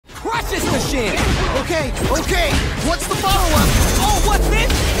Okay, what's the follow-up? Oh, what's this?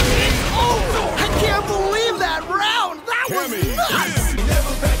 It's over! I can't believe that round! That was Cammy, nuts!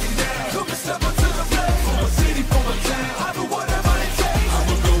 never backing down. Took a step up to the plate. For my city, for my town. I do whatever it takes.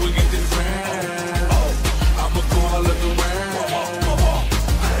 I'ma go and get this round. I'ma go all of the round.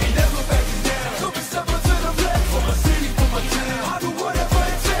 I ain't never backing down. Took a step up to the plate. For my city, for my town. I do whatever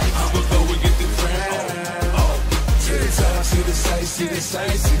it takes. I'ma go and get this round. See the sights, see the sights, see the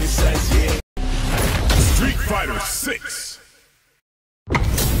sights, see the sights, yeah. Street Fighter 6.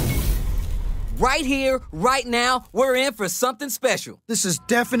 Right here, right now, we're in for something special. This is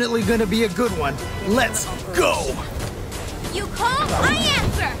definitely gonna be a good one. Let's go! You call, I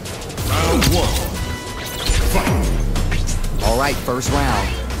answer. Round 1. Fight. All right, first round.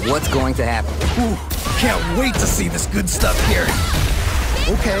 What's going to happen? Ooh, can't wait to see this good stuff here.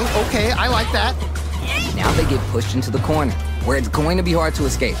 Okay, I like that. Now they get pushed into the corner, where it's going to be hard to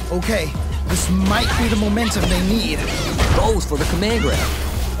escape. Okay, this might be the momentum they need. Goes for the command grab.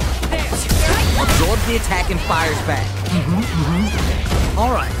 Absorbs the attack and fires back.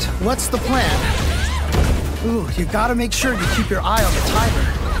 All right, what's the plan? Ooh, you gotta make sure you keep your eye on the timer.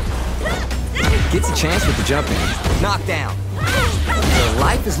 Gets a chance with the jump in. Knockdown. Their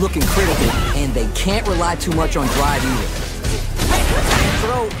life is looking critical, and they can't rely too much on drive either.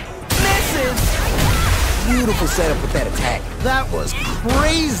 Throw. Misses! Beautiful setup with that attack. That was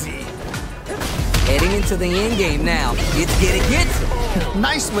crazy. Heading into the end game now. It's get it gets it.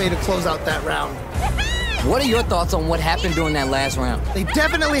 Nice way to close out that round. What are your thoughts on what happened during that last round? They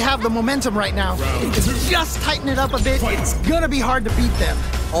definitely have the momentum right now. If you just tighten it up a bit, it's gonna be hard to beat them.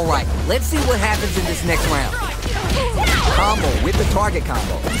 All right, let's see what happens in this next round. Combo with the target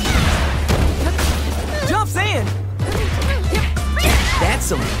combo. Jumps in. That's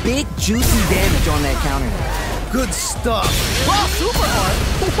some big, juicy damage on that counter. Good stuff. Wow, super hard.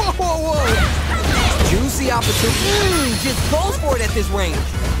 Whoa. Juicy opportunity. Just goes for it at this range.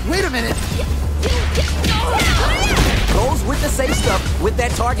 Wait a minute. Goes with the safe stuff with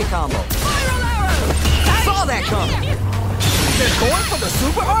that target combo. Saw that coming. They're going for the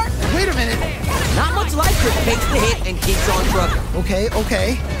super art? Wait a minute. Not much life, but takes the hit and keeps on trucking.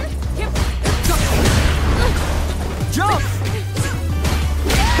 Okay. Jump!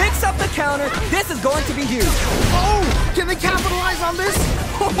 Picks up the counter. This is going to be huge. Oh, can they capitalize on this?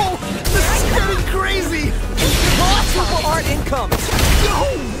 Oh, this is getting crazy. Super art incoming.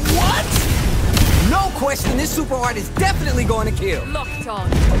 Yo, what? No question, this super art is definitely going to kill. Locked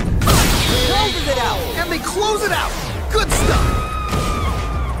on. Closes it out. And they close it out. Good stuff.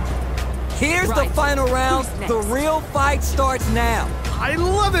 Here's the final round. The real fight starts now. I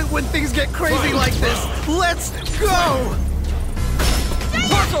love it when things get crazy like this. Let's go.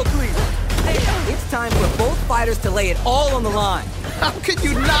 Torso clear. It's time for both fighters to lay it all on the line. How could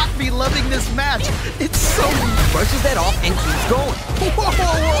you not be loving this match? It's so... Brushes that off and keeps going.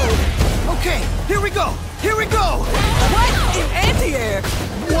 Whoa. Okay, here we go. What? In anti-air?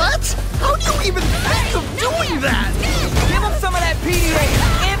 What? How do you even think of doing that? Give him some of that PDA.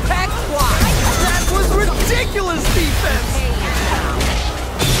 Impact squat. That was ridiculous defense.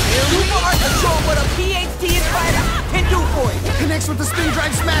 Super art to show what a PhD inspired can do for you. Connects with the spin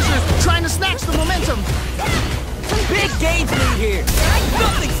drive smashers, trying to snatch the momentum. Big gauge lead here.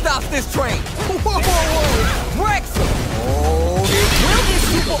 Nothing stops this train. Whoa. Wrecks him. Oh, will this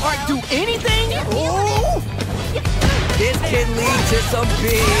super art do anything? Oh. This can lead to some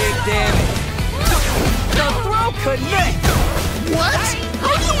big damage. The throw connects. What?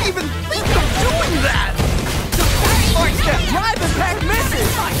 How do you even think of doing that? Arch step, drive impact misses.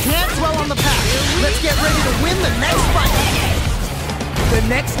 Can't dwell on the past. Let's get ready to win the next fight. The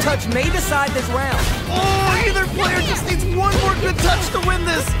next touch may decide this round. Oh, either player just needs one more good touch to win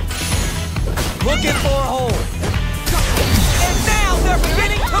this. Looking for a hold. And now they're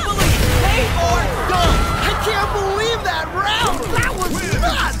beginning to believe they are done. I can't believe that round. That was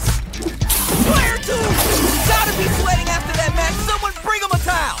nuts. Player 2, gotta be sweating after that match. Someone bring him a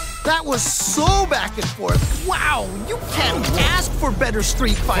towel. That was so back and forth. Wow, you can't ask for better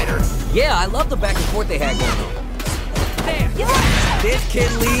Street Fighter. Yeah, I love the back and forth they had going on. This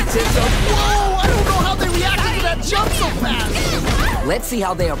can lead to some... Whoa, I don't know how they reacted to that jump so fast. Let's see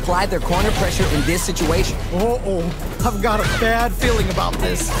how they apply their corner pressure in this situation. Uh-oh, I've got a bad feeling about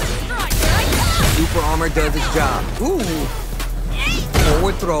this. Super armor does its job. Ooh.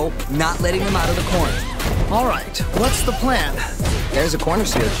 Forward throw, not letting them out of the corner. All right, what's the plan? There's a corner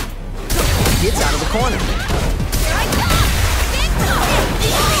switch. Gets out of the corner.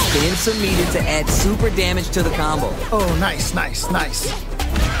 Spin some meter to add super damage to the combo. Oh, nice. Takes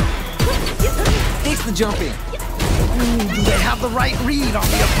the jump in. Ooh, do they have the right read on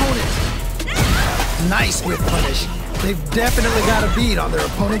the opponent? Nice whip punish. They've definitely got a bead on their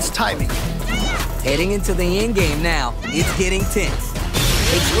opponent's timing. Heading into the end game now, it's getting tense.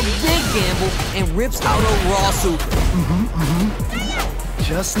 Takes a big gamble and rips out a raw super.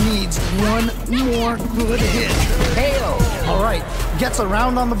 Just needs one more good hit. Heyo! All right, gets a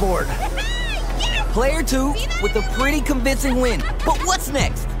round on the board. Player 2 with a pretty convincing win. But what's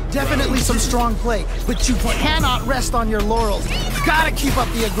next? Definitely some strong play, but you cannot rest on your laurels. Gotta keep up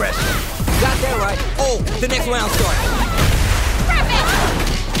the aggression. Got that right. Oh, the next round starts.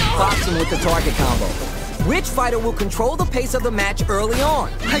 Pops him with the target combo. Which fighter will control the pace of the match early on?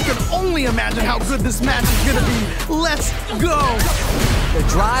 I can only imagine how good this match is gonna be. Let's go! The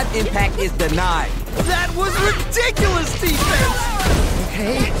drive impact is denied. That was ridiculous defense!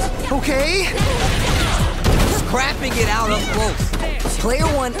 Okay. Scrapping it out up close. Player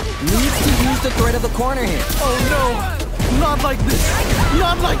 1 needs to use the threat of the corner here. Oh no, not like this,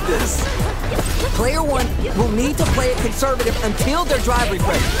 not like this. Player 1 will need to play it conservative until their drive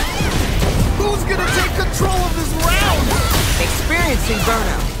refresh. Who's gonna take control of this round? Experiencing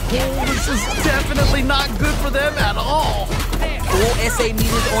burnout. Oh, this is definitely not good for them at all. Full SA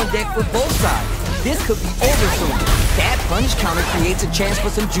meters on deck for both sides. This could be over soon. That punch counter creates a chance for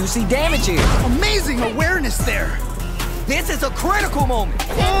some juicy damage here. Amazing awareness there. This is a critical moment.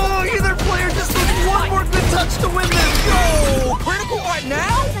 Oh, either player just needs one more good touch to win this. Oh, critical art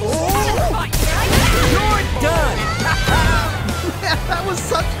now? Oh, you're done. Man, that was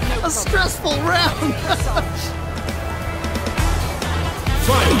such a stressful round.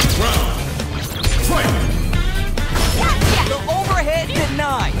 Final round. Fight! The overhead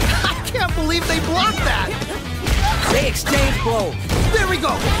denied. I can't believe they blocked that. They exchange blows. There we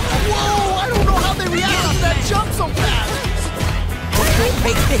go. Whoa, I don't know how they reacted to that jump so fast. Okay,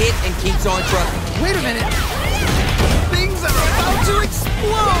 takes the hit and keeps on trucking. Wait a minute. Things are about to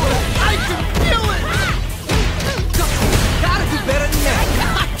explode. I can feel it. Gotta do better than that.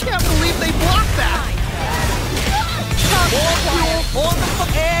 I can't believe they blocked that. More fuel on the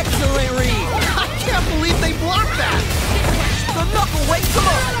excellent read. I can't believe they blocked that. The knuckle weight, come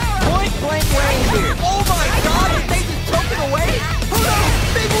on. Point blank range here. Oh my God, did they just choke it away? Oh no,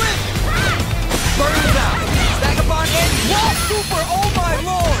 big whip. Burns out. Vagabond and wall super, oh my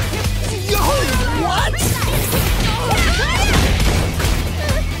lord. Yo, what?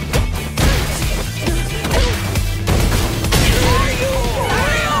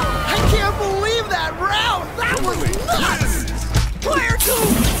 I can't believe that round. That was nuts. Player 2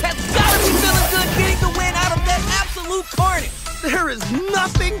 has gotta be feeling good getting the win out of that absolute carnage. There is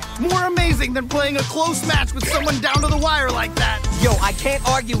nothing more amazing than playing a close match with someone down to the wire like that. Yo, I can't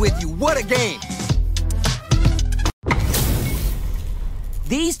argue with you. What a game.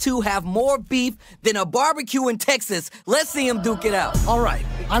 These two have more beef than a barbecue in Texas. Let's see them duke it out. All right,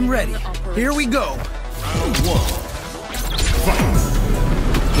 I'm ready. Here we go. Round 1. Fight!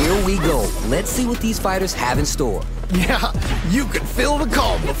 Here we go. Let's see what these fighters have in store. Yeah, you can feel the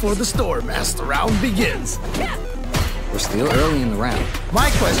calm before the storm as the round begins. We're still early in the round. My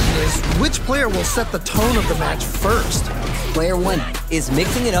question is, which player will set the tone of the match first? Player 1 is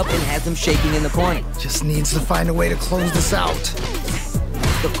mixing it up and has them shaking in the corner. Just needs to find a way to close this out.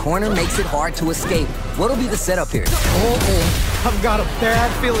 The corner makes it hard to escape. What'll be the setup here? Oh, I've got a bad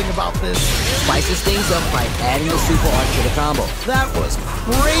feeling about this. Spices things up by adding the super art to the combo. That was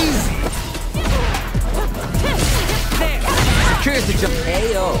crazy. Secures the jump.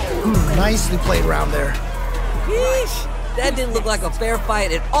 Hey-oh. Nicely played round there. Yeesh. That didn't look like a fair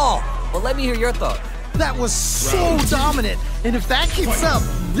fight at all. But let me hear your thoughts. That was so dominant. And if that keeps up,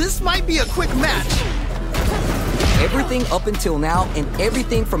 this might be a quick match. Everything up until now and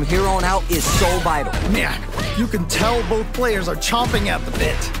everything from here on out is so vital. Man, you can tell both players are chomping at the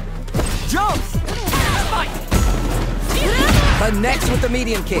bit. Jumps! Connects with the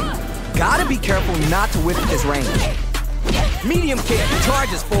medium kick. Gotta be careful not to whip at this range. Medium kick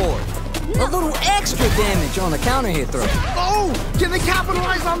charges forward. A little extra damage on the counter hit throw. Oh, can they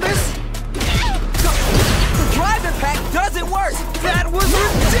capitalize on this? The drive impact doesn't work. That was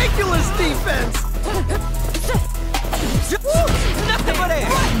ridiculous defense. Nothing but air.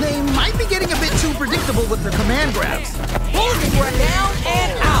 They might be getting a bit too predictable with their command grabs. Bullets were down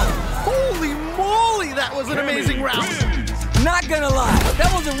and out. Holy moly, that was an amazing round. Not gonna lie,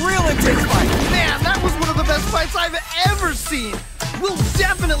 that was a real intense fight. Man, that was one of the best fights I've ever seen. We'll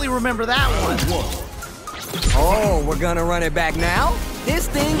definitely remember that one. Oh, we're gonna run it back now? This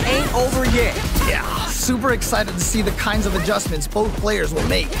thing ain't over yet. Yeah, super excited to see the kinds of adjustments both players will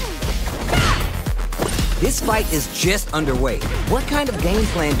make. This fight is just underway. What kind of game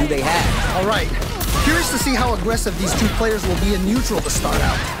plan do they have? All right, curious to see how aggressive these two players will be in neutral to start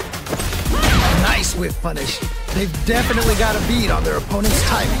out. Nice whiff punish. They've definitely got a bead on their opponent's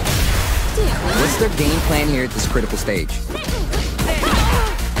timing. What's their game plan here at this critical stage?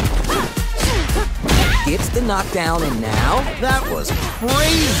 Gets the knockdown, and now That was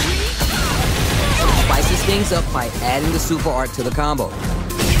crazy. spices things up by adding the super art to the combo.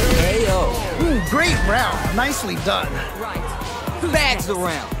 KO. Ooh, great round. Nicely done. Bags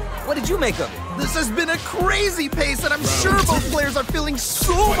around. What did you make of it? This has been a crazy pace, and I'm sure both players are feeling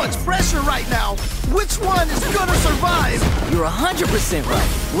so much pressure right now. Which one is gonna survive? You're 100% right.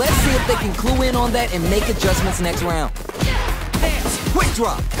 Let's see if they can clue in on that and make adjustments next round. Quick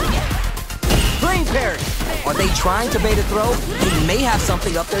drop. Green parry. Are they trying to bait a throw? They may have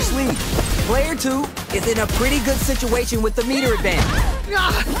something up their sleeve. Player 2 is in a pretty good situation with the meter advantage.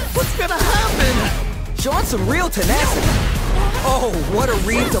 Ah, what's gonna happen? Showing some real tenacity. Oh, what a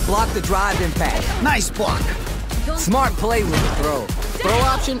read to block the drive impact. Nice block. Smart play with the throw. Throw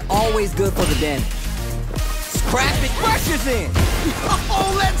option, always good for the damage. Scrap it, rushes in.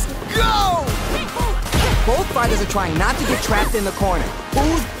 Oh, let's go! Both fighters are trying not to get trapped in the corner.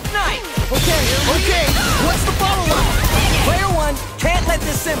 Who's nice? Okay, what's the follow-up? Player 1 can't let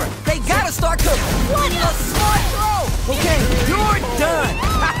this simmer. They gotta start cooking. What a smart throw! Okay, you're done.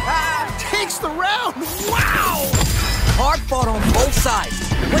 Takes the round. Wow! Hard fought on both sides.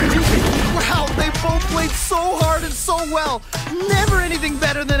 What did you think? Wow, they both played so hard and so well. Never anything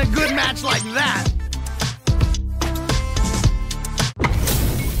better than a good match like that.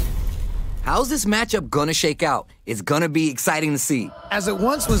 How's this matchup gonna shake out? It's gonna be exciting to see. As it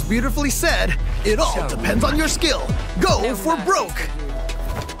once was beautifully said, it all depends on your skill. Go for broke.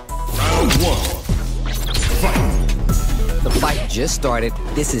 Round 1. Fight. The fight just started.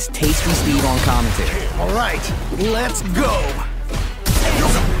 This is Tasty Speed on commentary. All right, let's go.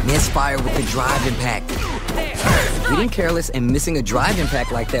 Misfire with the drive impact. Getting careless and missing a drive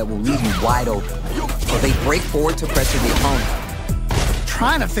impact like that will leave you wide open. So they break forward to pressure the opponent.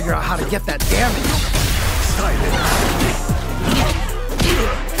 Trying to figure out how to get that damage.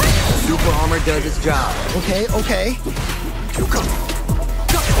 Super armor does its job. Okay.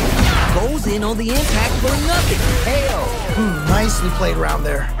 Goes in on the impact for nothing. KO. Nicely played round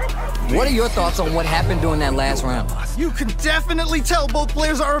there. What are your thoughts on what happened during that last round? You can definitely tell both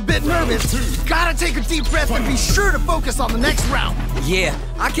players are a bit nervous. Gotta take a deep breath and be sure to focus on the next round. Yeah,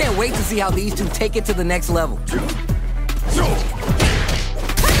 I can't wait to see how these two take it to the next level.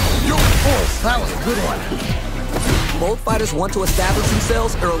 Oh, that was a good one. Both fighters want to establish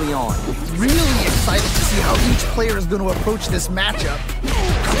themselves early on. Really excited to see how each player is going to approach this matchup.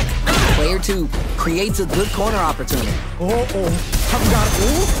 Player 2 creates a good corner opportunity. I've got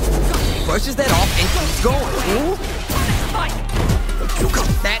it. Brushes that off and keeps going.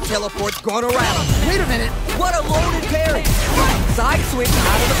 That teleport's going around. Wait a minute. What a loaded parry. Side switch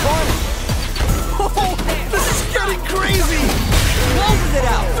out of the corner. Oh, this is getting crazy. Closes it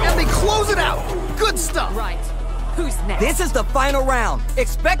out. And they close it out. Good stuff. Right. Who's next? This is the final round.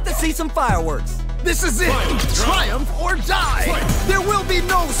 Expect to see some fireworks. This is it. Triumph or die. There will be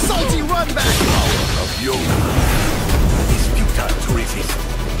no salty run back.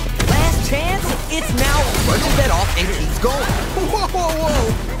 Last chance. It's now. Brushes that off and keeps going. Whoa.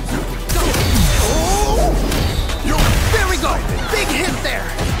 Oh. There we go. Big hit there.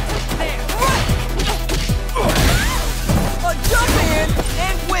 A jump in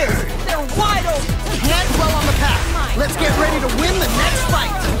and whip. They're wide open. Can't dwell on the past. Let's get ready to win the next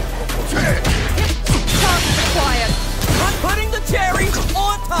fight. Quiet. I'm putting the cherry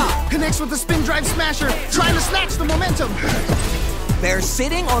on top. Connects with the spin drive smasher, trying to snatch the momentum. They're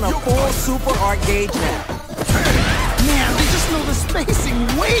sitting on a full super art gauge now. Man, they just know the spacing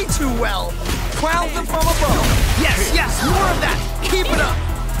way too well. Crowns them from above. Yes, more of that. Keep it up.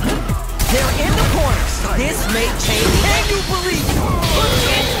 They're in the corner. This may change. Can you believe it?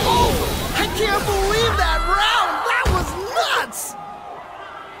 It's over. I can't believe that round. That was nuts.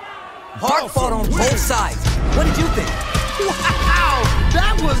 Hard fought on both sides. What did you think? Wow,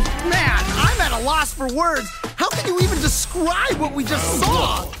 that was, man, I'm at a loss for words. How can you even describe what we just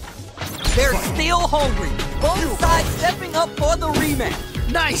saw? They're still hungry. Both sides stepping up for the rematch.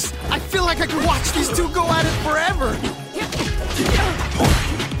 Nice. I feel like I could watch these two go at it forever.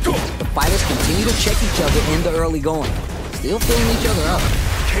 The fighters continue to check each other in the early going. Still filling each other up.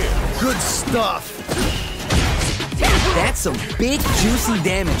 Good stuff. That's some big, juicy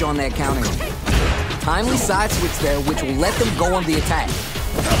damage on that counter. Timely side switch there, which will let them go on the attack.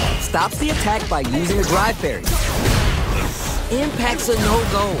 Stops the attack by using a drive parry. Impact's a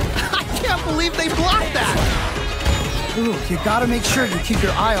no-go. I can't believe they blocked that. Ooh, you gotta make sure you keep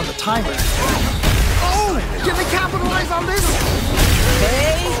your eye on the timer. Oh, can they capitalize on this?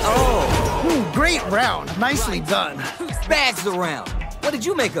 Hey, oh. Ooh, great round. Nicely done. Bags the round. What did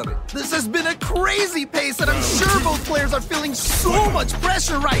you make of it? This has been a crazy pace, and I'm sure both players are feeling so much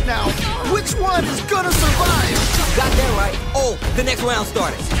pressure right now. Which one is gonna survive? Got that right. Oh, the next round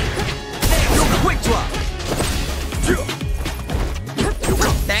started. Quick drop.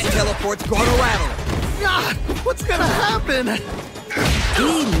 That teleport's gonna rattle him. God, what's gonna happen?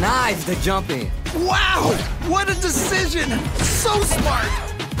 He knives the jump in. Wow, what a decision. So smart.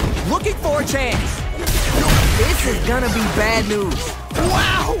 Looking for a chance. This is gonna be bad news.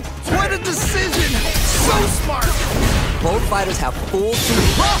 Wow, what a decision. So smart. Both fighters have full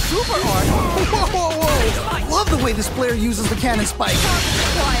super art. Whoa, whoa, whoa. Love the way this player uses the cannon spike.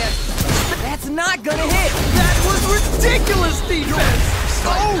 Quiet. That's not gonna hit. That was ridiculous defense.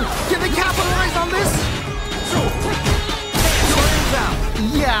 Oh, can they capitalize on this? Turns out,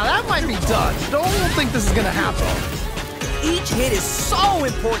 Yeah, that might be done. Don't think this is gonna happen. each hit is so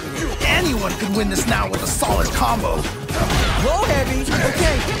important here. Anyone could win this now with a solid combo. Low heavy.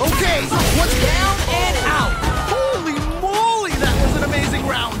 Okay, what's Down and out. Holy moly, that was an amazing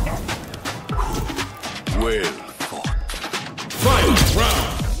round. Well fought. Final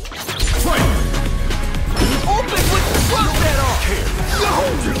round. Fight! Open with the drop that off. Yo,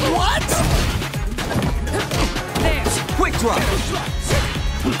 what? Quick drop.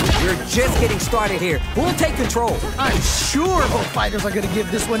 We're just getting started here. Who'll take control? I'm sure both fighters are gonna give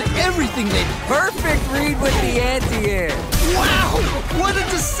this one everything they... Perfect read with the anti-air. Wow, what a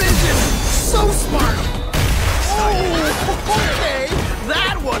decision. So smart. Oh, okay,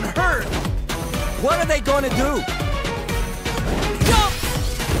 that one hurt. What are they gonna do? Jump!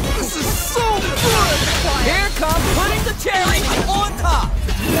 This is so good. Here comes putting the cherry on top.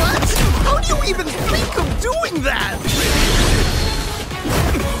 What? How do you even think of doing that?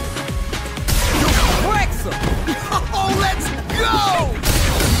 Wrexham! Oh, let's go!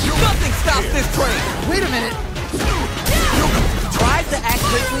 Nothing stops this train. Wait a minute. Tries to act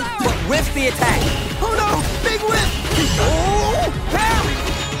quickly, but whiffs the attack. Oh no, big whip! Oh, Parry!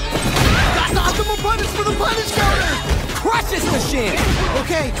 got the optimal punish for the punish counter! Crushes the shin.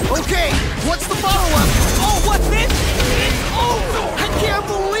 Okay, what's the follow-up? Oh, what's this? Oh, I can't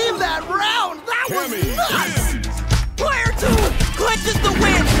believe that round! That was Cammy nuts! wins. Player 2 clinches the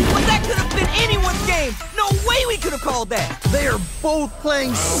win, but that could have been anyone's game. No way we could have called that. They are both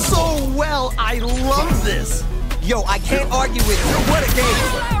playing so well. I love this. Yo, I can't argue with you. What a game.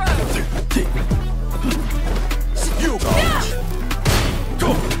 You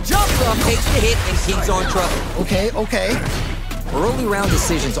go. Jumps up, takes the hit, and keeps on trucking. Okay. Early round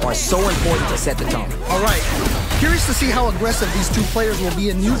decisions are so important to set the tone. All right. Curious to see how aggressive these two players will be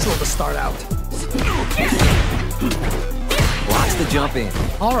in neutral to start out. Blocks the jump in.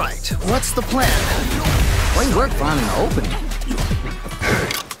 All right, what's the plan? Great work finding the opening.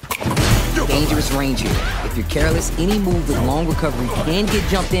 Dangerous range here. If you're careless, any move with long recovery can get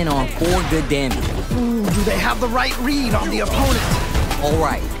jumped in on for good damage. Ooh, do they have the right read on the opponent? All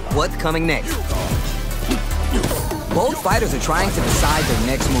right, what's coming next? Both fighters are trying to decide their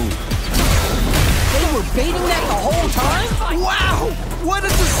next move. They were baiting that the whole time? Wow, what a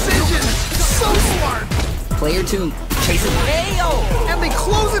decision! So smart! Player 2 chases AO! And they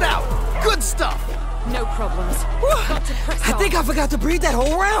close it out. Good stuff. No problems. Got to press I think I forgot to breathe that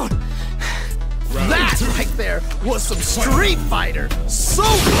whole round. That right there was some Street Fighter. So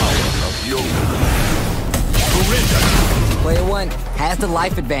good. Player 1 has the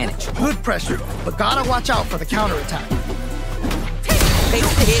life advantage. Good pressure, but gotta watch out for the counterattack.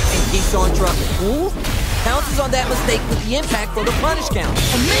 Takes the hit and keeps on trucking. Ooh. Pounces on that mistake with the impact for the punish count.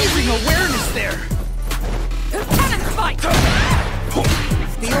 Amazing awareness there. Cannon fight!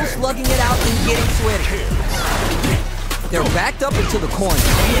 Still slugging it out and getting sweaty. They're backed up into the corner.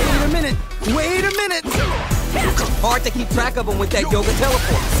 Wait a minute. Hard to keep track of them with that yoga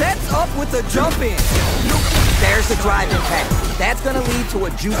teleport. Sets up with the jump in. There's the drive impact. That's gonna lead to a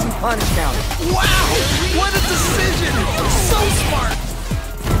juicy punish counter. Wow, what a decision. So smart.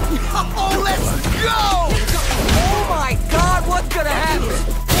 Oh, let's go. Oh my God, what's gonna happen?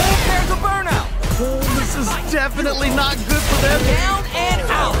 Oh, there's a burnout. Oh, this is definitely not good for them. Down and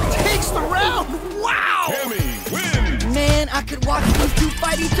out. Takes the round. Wow. Cammy wins. Man, I could watch these two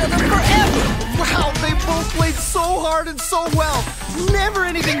fight each other forever. Wow, they both played so hard and so well. Never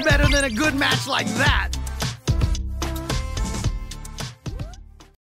anything better than a good match like that.